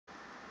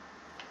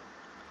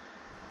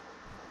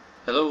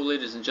Hello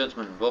ladies and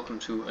gentlemen, welcome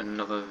to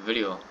another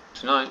video.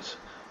 Tonight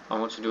I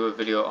want to do a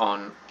video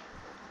on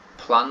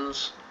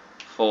plans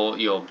for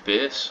your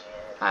base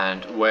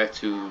and where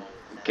to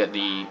get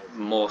the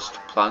most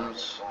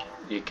plans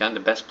you can, the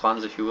best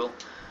plans if you will,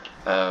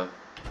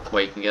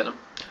 where you can get them.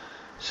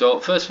 So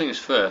first things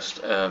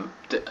first,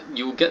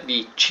 you'll get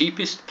the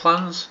cheapest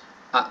plans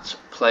at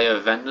player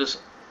vendors,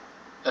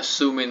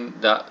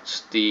 assuming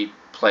that the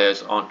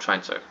players aren't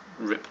trying to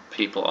rip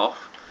people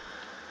off.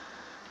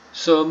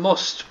 So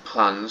most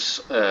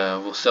plans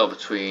will sell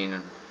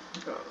between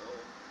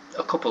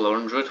a couple of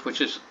hundred,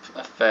 which is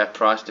a fair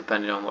price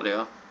depending on what they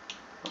are.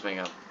 I think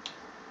I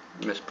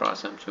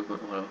mispriced them too, but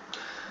whatever.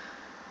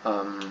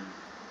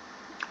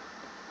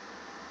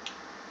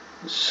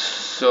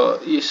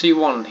 So you see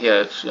one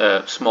here,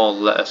 small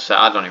letter set.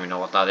 I don't even know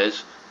what that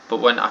is, but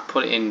when I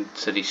put it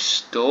into the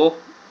store,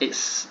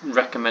 it's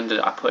recommended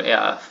I put it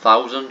at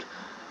 1,000,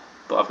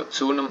 but I've got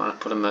two of them and I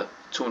put them at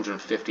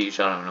 250 each.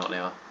 I don't know what they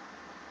are.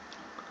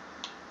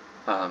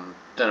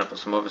 Then I put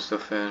some other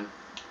stuff in.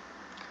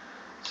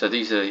 So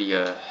these are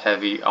your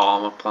heavy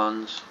armor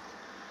plans.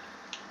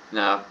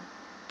 Now,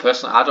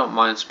 personally, I don't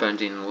mind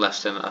spending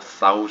less than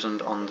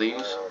 1,000 on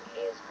these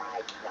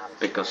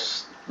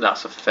because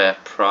that's a fair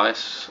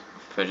price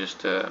for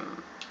just. I don't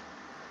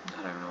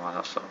even know why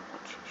that's so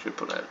much. I should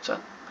put it at 10.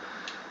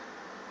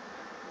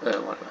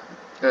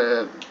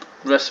 Whatever.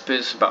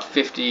 Recipes about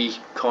 50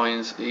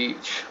 coins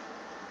each.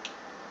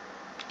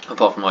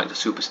 Apart from like the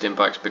super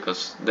stimpaks,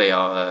 because they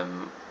are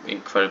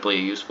incredibly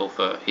useful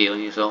for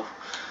healing yourself.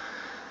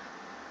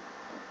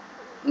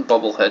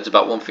 Bobbleheads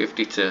about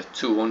 150 to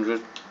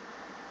 200,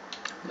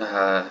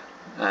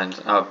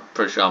 and I'm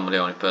pretty sure I'm the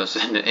only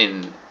person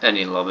in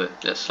any lobby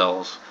that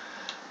sells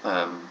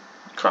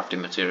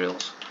crafting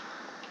materials,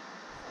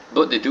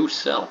 but they do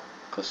sell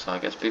because I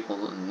guess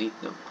people need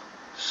them.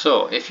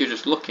 So if you're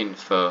just looking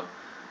for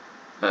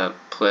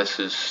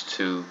places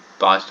to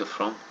buy stuff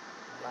from,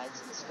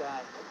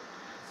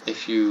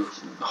 if you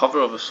hover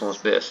over someone's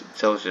base, it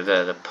tells you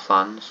there the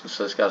plans.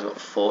 So this guy's got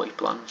 40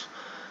 plans.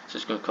 So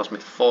it's going to cost me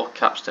 4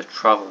 caps to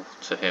travel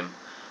to him.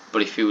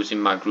 But if he was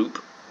in my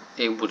group,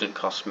 it wouldn't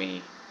cost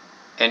me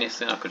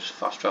anything. I could just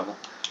fast travel.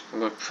 I'm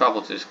going to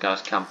travel to this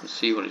guy's camp and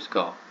see what he's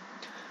got.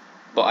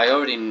 But I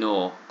already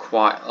know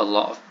quite a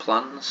lot of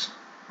plans.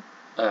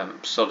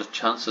 So the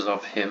chances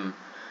of him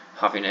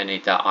having any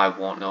that I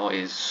won't know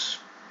is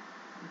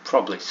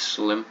probably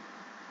slim.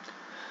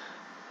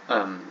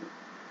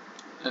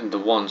 And the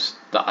ones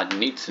that I'd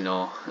need to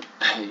know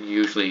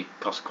usually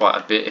cost quite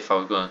a bit if I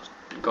was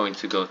going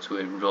to go to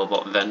a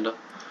robot vendor.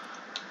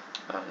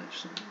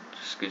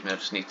 Excuse me, I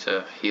just need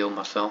to heal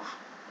myself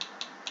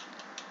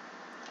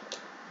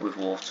with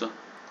water.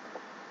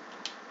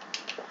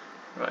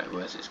 Right,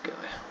 where's this guy?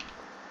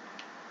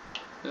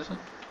 Is it?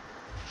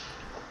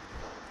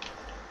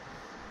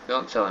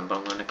 Don't tell him, but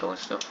I'm going to nickel his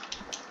stuff.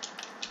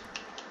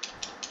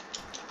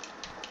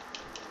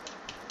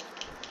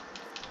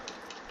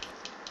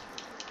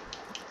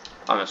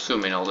 I'm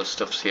assuming all this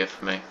stuff's here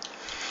for me.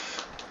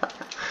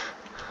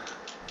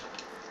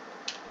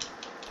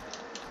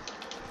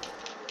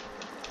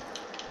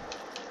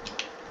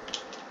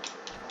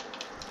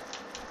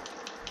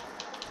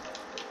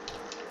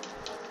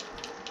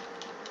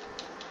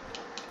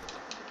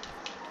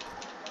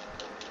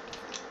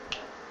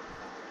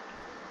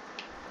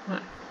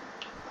 Right.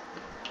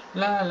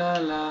 La la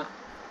la.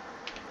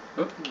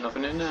 Oh,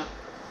 nothing in there.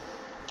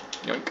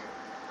 Yoink.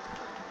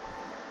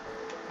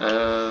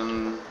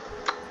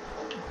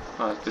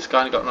 This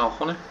guy got no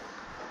honey?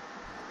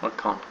 What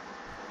con?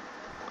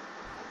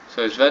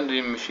 So his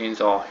vending machines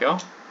are here.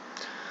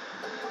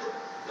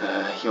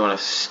 You want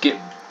to skip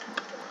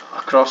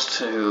across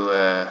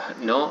to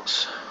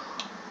notes.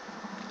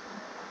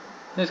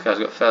 This guy's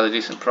got fairly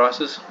decent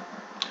prices.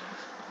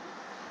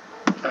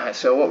 Alright,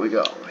 so what we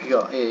got? We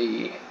got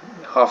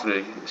half of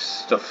the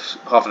stuff,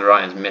 half of the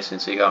writing's missing,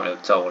 so you can't really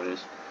tell what it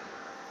is.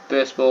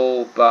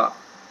 Baseball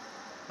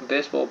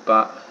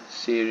bat,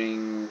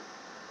 searing.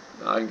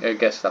 I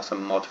guess that's a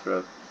mod for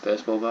a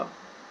baseball bat.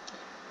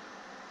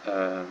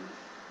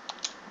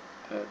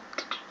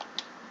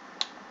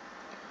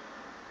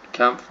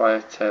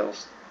 Campfire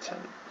Tales 10.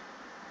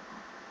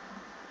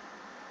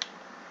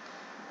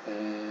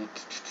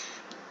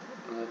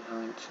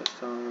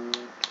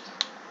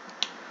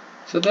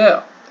 So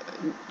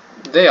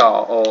they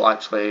are all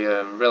actually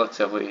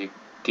relatively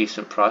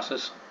decent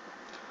prices.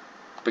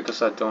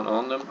 Because I don't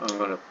own them, I'm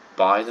going to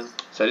buy them.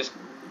 So this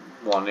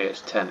one here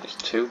is 10, it's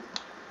 2.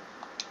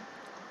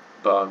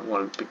 But I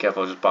want to be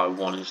careful, just buy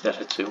 1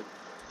 instead of 2.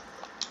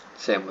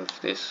 Same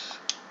with this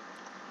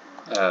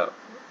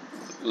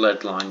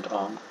lead lined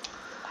arm.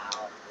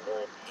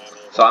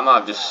 So I might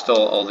have just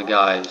stole all the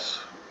guys'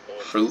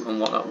 fruit and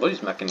whatnot, but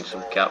he's making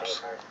some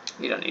caps.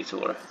 You don't need to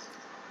worry.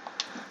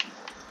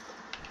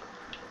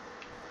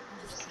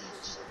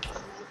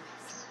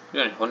 You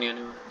got any honey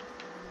anyway?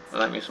 I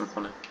like me some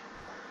honey.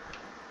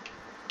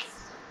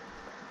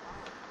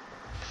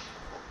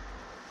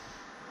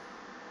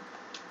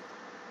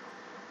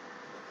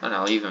 And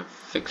I'll even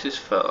fix this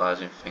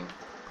fertilizing thing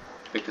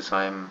because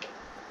I am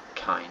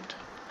kind.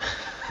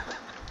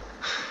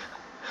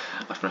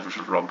 I've never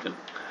just robbed him.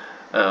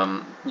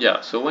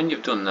 Yeah, so when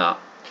you've done that,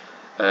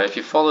 if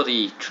you follow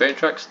the train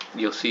tracks,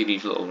 you'll see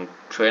these little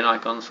train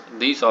icons.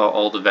 These are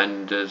all the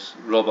vendors,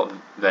 robot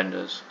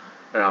vendors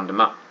around the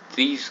map.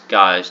 These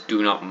guys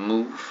do not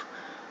move,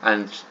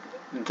 and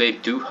they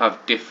do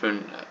have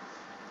different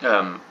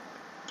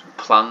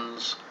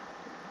plans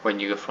when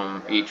you go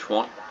from each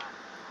one.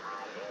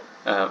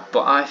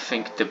 But I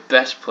think the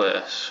best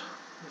place.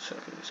 Let's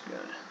look at this guy.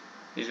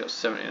 He's got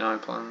 79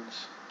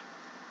 plans.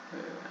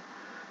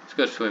 Let's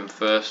go to him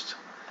first.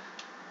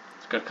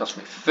 It's going to cost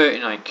me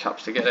 39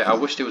 caps to get it. I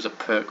wish there was a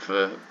perk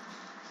for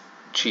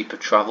cheaper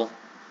travel.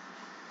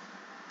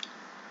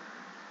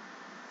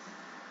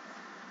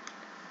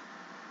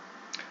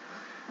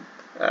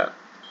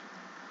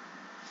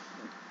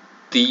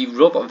 The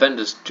robot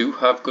vendors do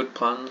have good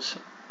plans,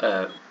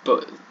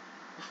 but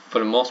for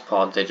the most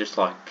part they're just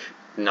like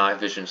night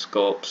vision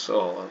scopes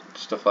or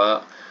stuff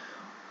like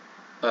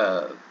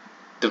that.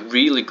 The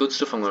really good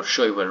stuff, I'm going to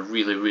show you where the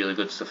really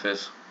good stuff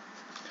is.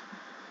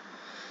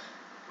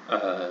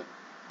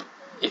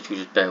 If you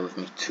just bear with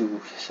me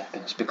 2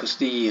 seconds, because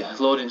the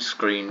loading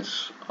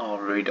screens are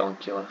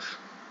redonkulous.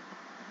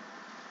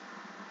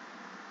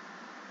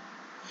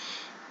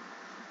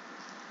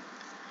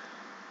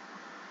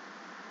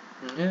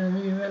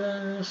 Have you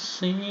ever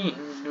seen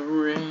the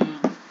rain?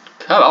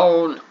 Come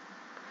on!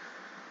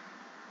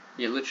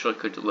 You literally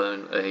could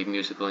learn a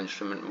musical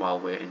instrument while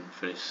waiting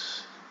for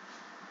this.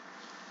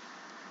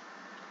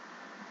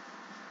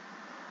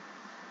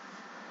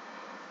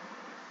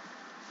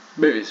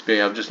 Maybe it's me,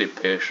 I'm just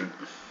impatient.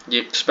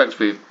 You expect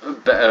with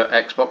better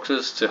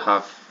Xboxes to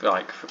have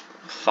like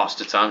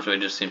faster times, but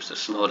it just seems to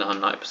slow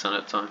down 90%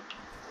 of the time.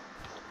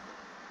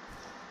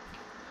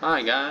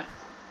 Hi guy.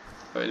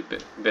 Wait,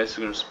 the base is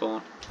going to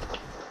spawn.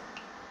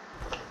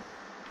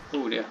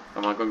 Oh dear,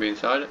 am I going to be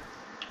inside it?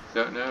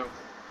 Don't know.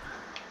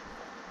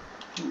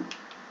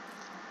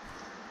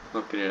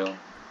 Look at it all.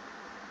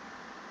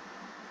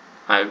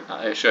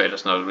 I assure you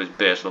that's not what his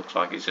base looks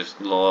like, it's just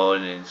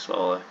loading in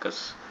slowly,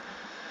 because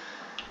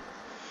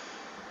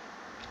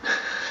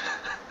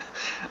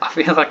I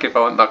feel like if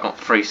I went back on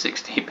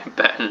 360 it'd be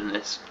better than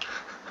this.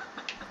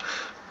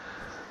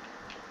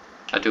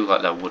 I do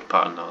like that wood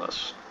pattern though,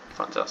 that's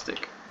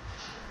fantastic.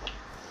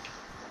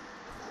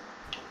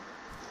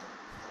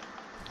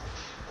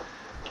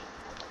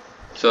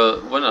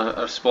 So when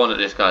I spawned at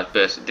this guy's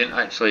base, it didn't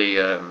actually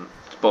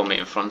spawn me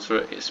in front of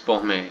it, it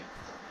spawned me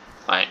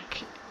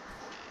like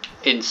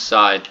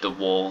inside the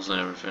walls and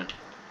everything.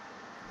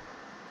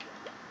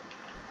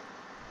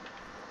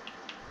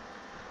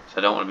 So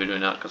I don't want to be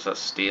doing that because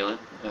that's stealing.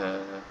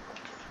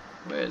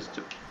 Where's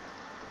the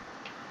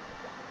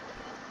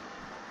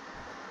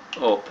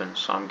open?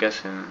 So I'm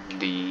guessing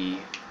the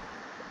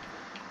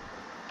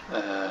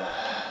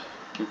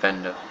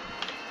vendor.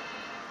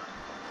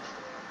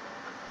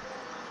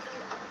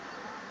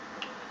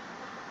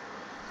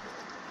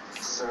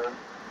 Sir.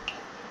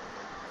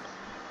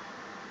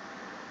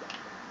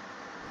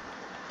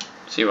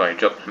 See why he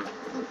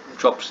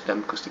drops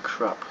them because they're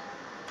crap.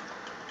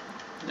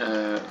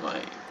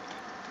 Like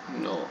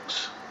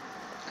notes.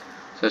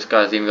 So this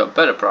guy's even got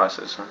better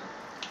prices, huh?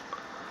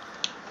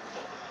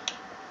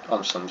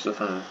 On some stuff,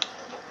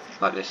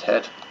 like this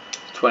head,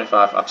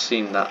 25. I've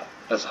seen that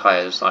as high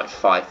as like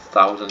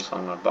 5,000, so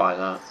I'm gonna buy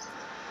that.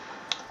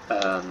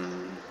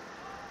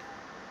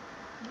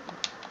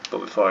 But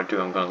before I do,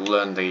 I'm gonna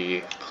learn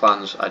the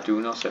plans I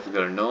do know. So if we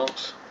go to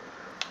notes,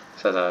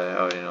 says I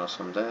already know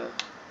some there.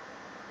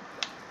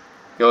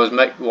 You always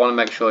want to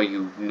make sure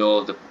you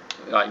know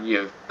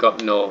you've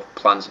got no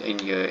plans in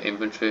your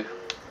inventory,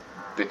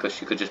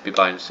 because you could just be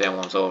buying the same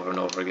ones over and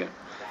over again.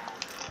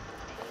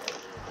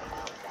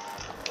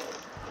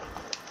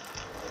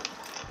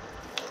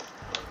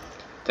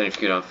 Then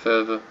if you go down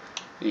further,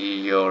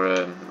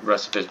 your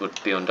recipes would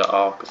be under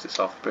R because it's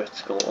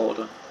alphabetical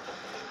order.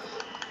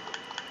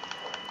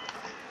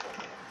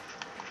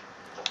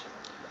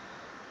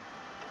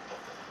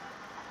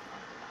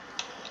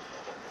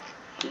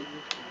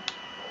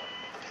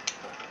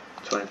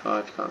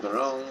 $25, you can't go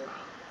wrong.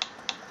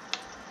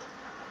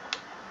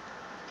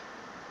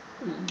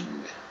 I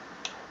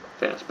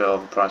think that's a bit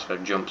overpriced for a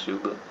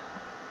jumpsuit, but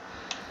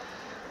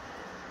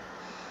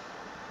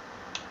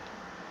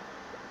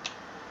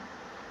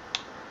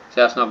see,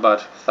 that's not bad.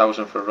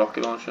 1,000 for a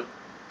rocket launcher.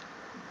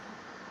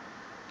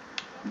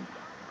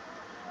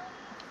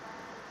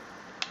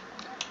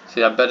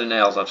 See, that bed of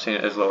nails, I've seen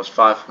it as low as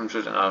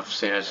 500, and I've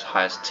seen it as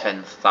high as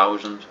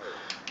 10,000.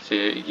 So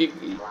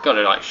you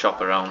gotta like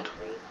shop around.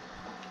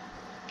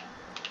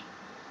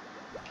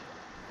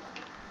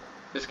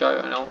 This guy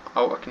got an out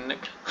I can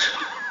nick.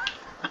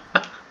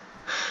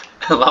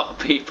 A lot of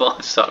people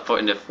start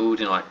putting their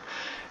food in like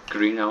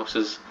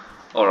greenhouses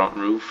or on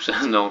roofs,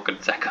 and no one can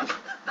take them.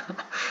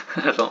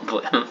 I don't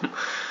blame them.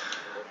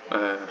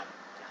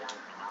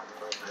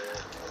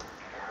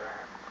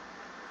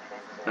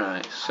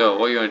 Right, so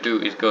what you're going to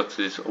do is go to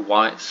this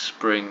White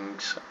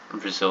Springs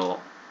Resort.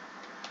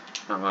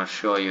 I'm going to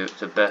show you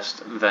the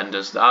best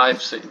vendors that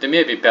I've seen. There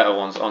may be better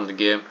ones on the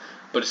game,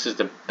 but this is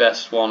the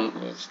best one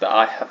that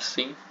I have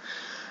seen.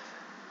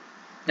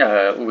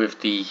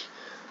 With the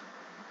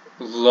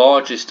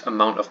largest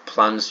amount of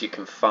plans you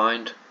can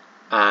find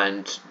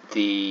and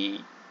the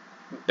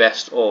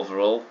best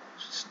overall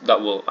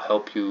that will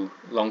help you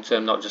long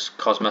term, not just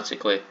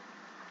cosmetically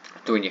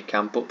doing your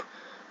camp up,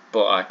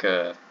 but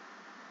like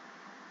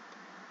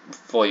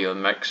for your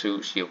mech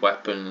suits, your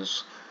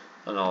weapons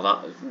and all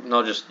that.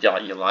 Not just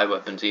like your light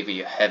weapons, either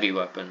your heavy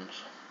weapons.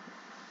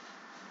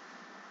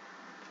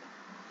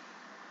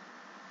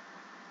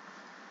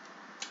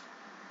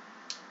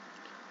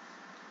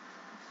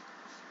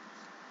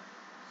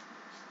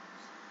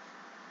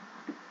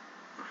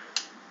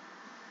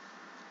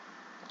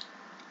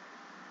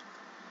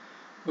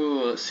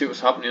 Ooh, let's see what's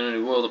happening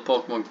in the world of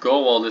Pokemon Go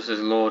while this is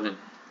loading.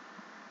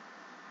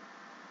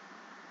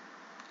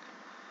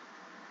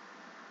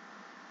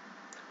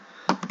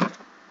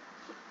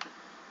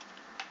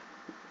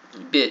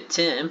 Bit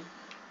time.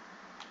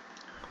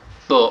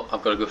 But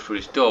I've got to go through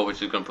this door,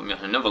 which is going to put me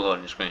on another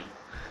loading screen.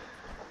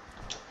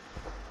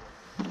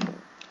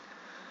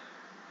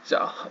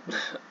 So,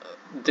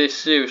 they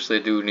seriously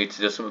do need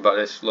to do something about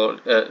this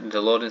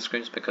the loading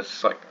screens, because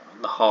it's like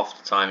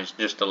half the time it's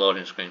just a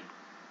loading screen.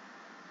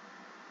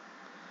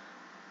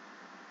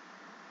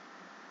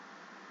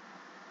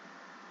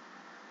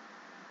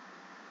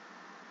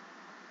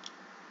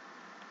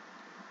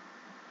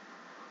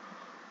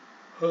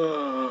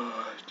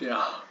 Oh,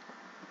 yeah.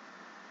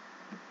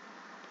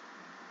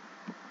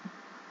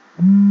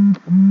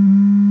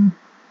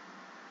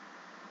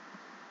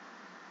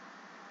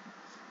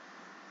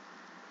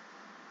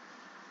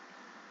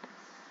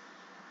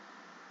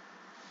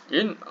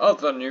 In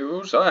other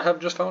news, I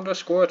have just found a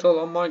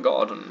Squirtle on my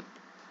garden.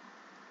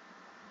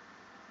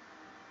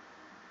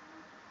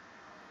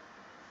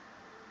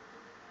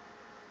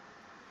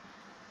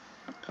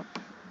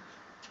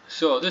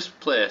 So this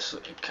place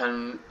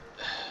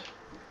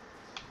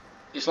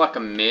it's like a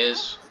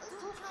maze.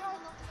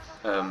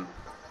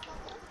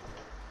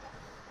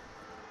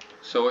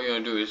 So what you're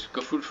going to do is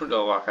go through the front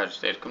door like I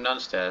just did, come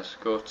downstairs,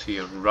 go to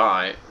your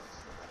right,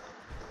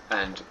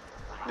 and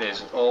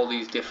there's all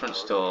these different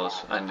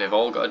stores, and they've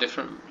all got a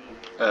different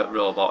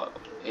robot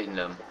in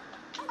them,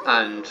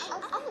 and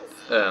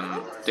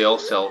they all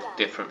sell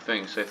different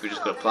things. So if we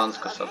just go to plans,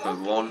 because that's what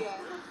we want,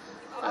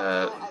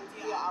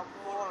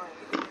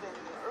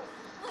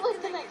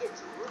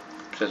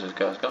 says this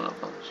guy's got no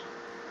plans.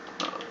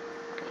 Oh,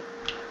 okay.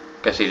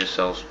 Guess he just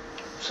sells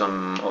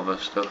some other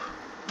stuff.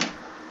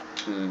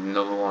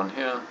 Another one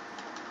here.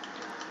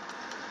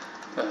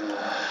 No,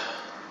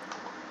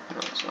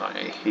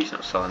 sorry, he's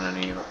not selling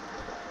any either.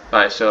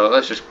 Right, so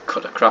let's just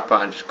cut the crap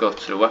out and just go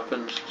to the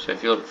weapons. So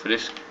if you look for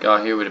this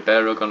guy here with a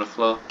bear rug on the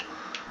floor,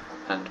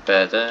 and the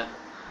bear there,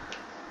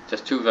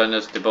 there's two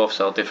vendors, they both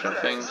sell different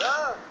things.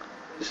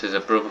 This is a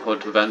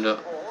Brotherhood vendor.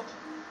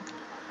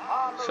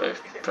 So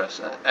if you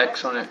press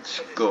X on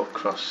it, go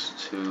across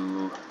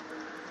to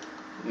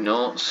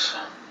notes.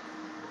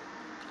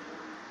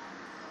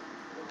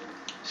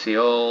 See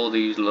all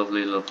these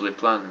lovely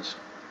plans.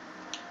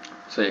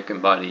 So you can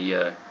buy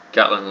the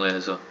Gatling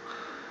laser,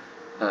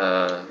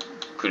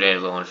 grenade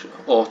launcher,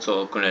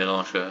 auto grenade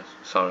launcher,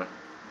 sorry,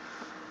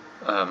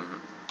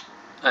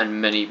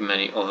 and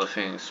many other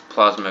things.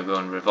 Plasma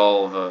gun,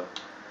 revolver,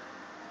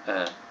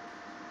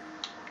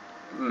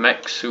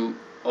 mech suit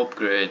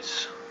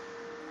upgrades,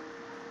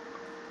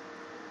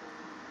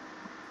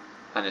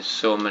 and there's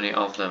so many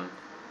of them.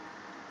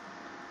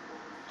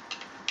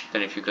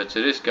 Then if you go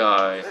to this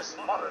guy,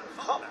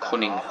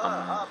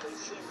 Cunningham,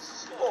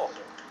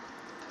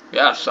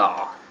 yes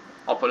sir,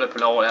 upper lip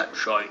and all that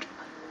shite.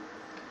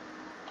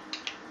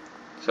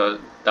 So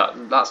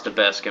that's the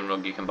bear skin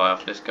rug you can buy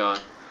off this guy.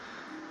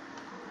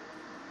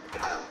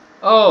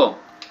 Oh,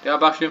 did I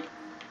bash you?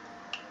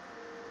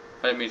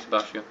 I didn't mean to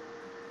bash you.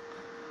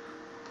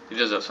 He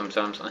does that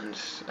sometimes, and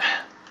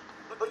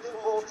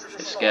it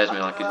scares me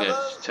like he's going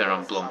to turn around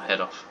and blow my head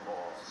off.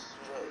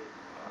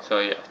 So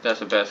yeah,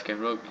 that's a bear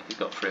skin rug. He's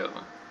got 3 of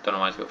them. Don't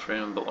know why he's got 3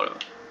 of them, but whatever.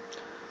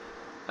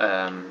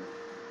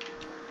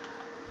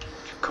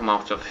 Come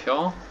out of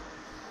here.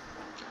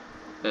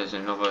 There's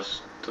another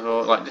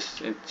store. Like,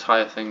 this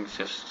entire thing's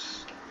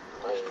just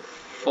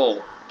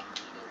full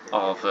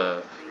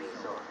of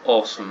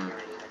awesome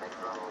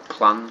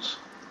plans.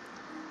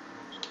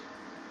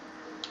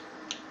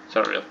 So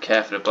I don't really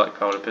care for the black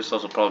powder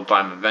pistols. I'll probably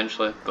buy them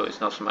eventually, but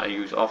it's not something I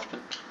use often.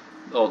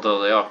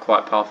 Although they are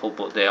quite powerful,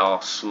 but they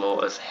are slow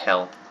as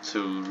hell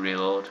to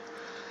reload.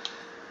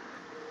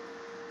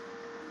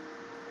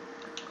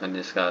 And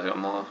this guy's got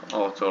more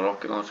auto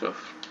rocket launcher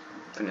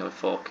for nearly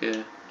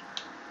 4K.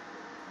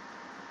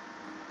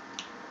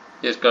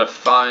 You just gotta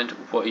find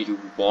what you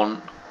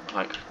want.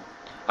 Like,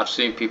 I've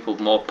seen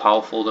people more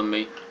powerful than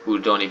me who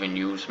don't even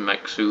use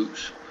mech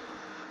suits.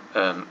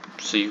 So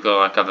you've got to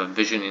like have a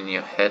vision in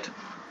your head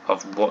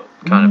of what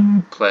kind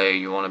of player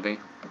you want to be.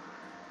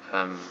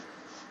 Do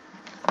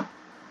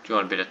you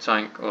want to be the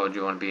tank, or do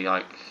you want to be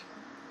like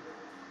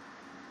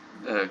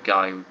a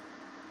guy who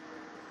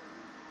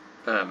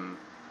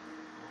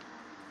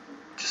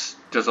just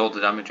does all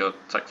the damage or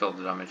takes all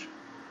the damage.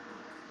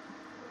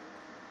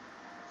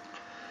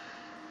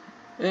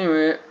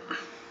 Anyway,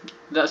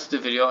 that's the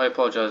video. I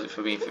apologise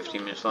for being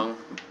 15 minutes long,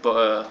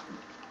 but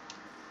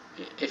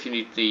if you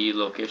need the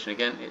location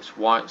again, it's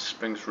White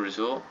Springs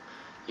Resort.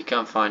 You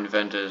can find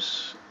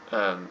vendors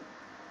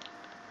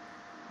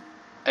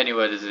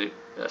anywhere there's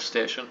a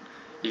station.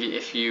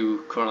 If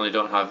you currently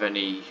don't have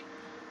any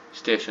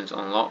stations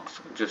unlocked,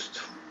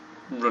 just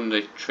run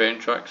the train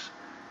tracks.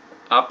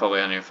 I probably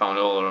only found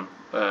all of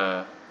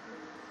them,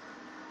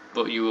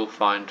 but you will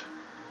find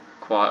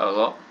quite a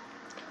lot.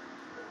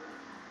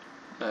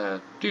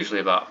 Usually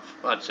about,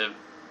 I'd say,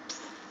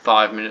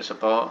 5 minutes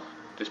apart.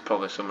 There's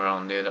probably somewhere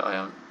around there that I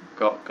haven't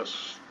got,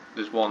 because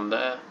there's one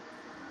there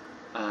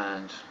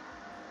and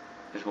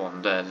there's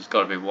one there. There's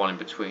got to be one in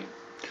between.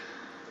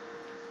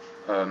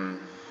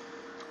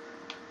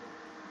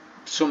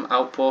 Some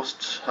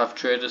outposts have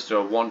traders. There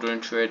are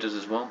wandering traders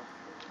as well.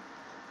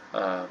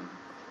 But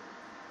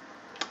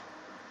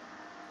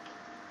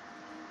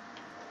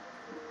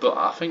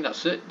I think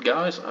that's it,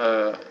 guys.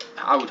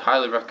 I would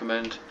highly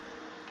recommend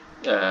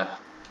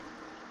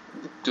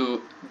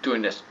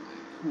doing this.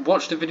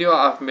 Watch the video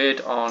I've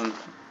made on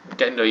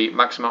getting the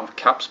max amount of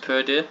caps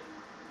per day.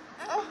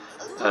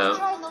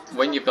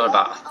 When you've got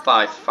about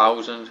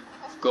 5,000,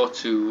 go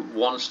to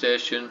one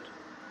station,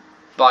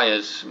 buy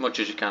as much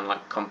as you can,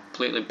 like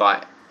completely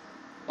buy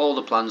all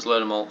the plans,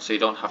 learn them all, so you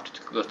don't have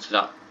to go to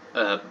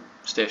that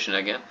station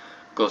again.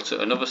 Go to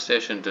another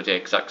station, do the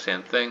exact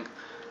same thing,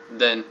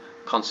 then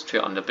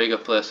concentrate on the bigger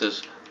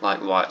places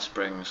like White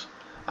Springs,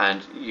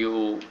 and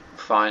you'll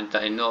find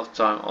that in no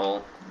time at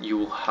all you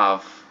will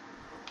have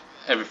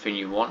everything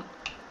you want.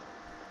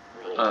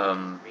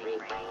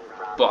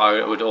 But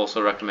I would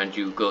also recommend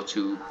you go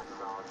to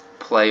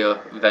player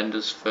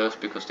vendors first,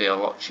 because they are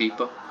a lot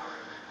cheaper.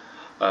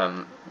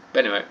 But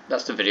anyway,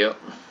 that's the video.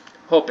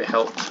 Hope it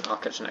helped. I'll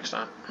catch you next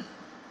time.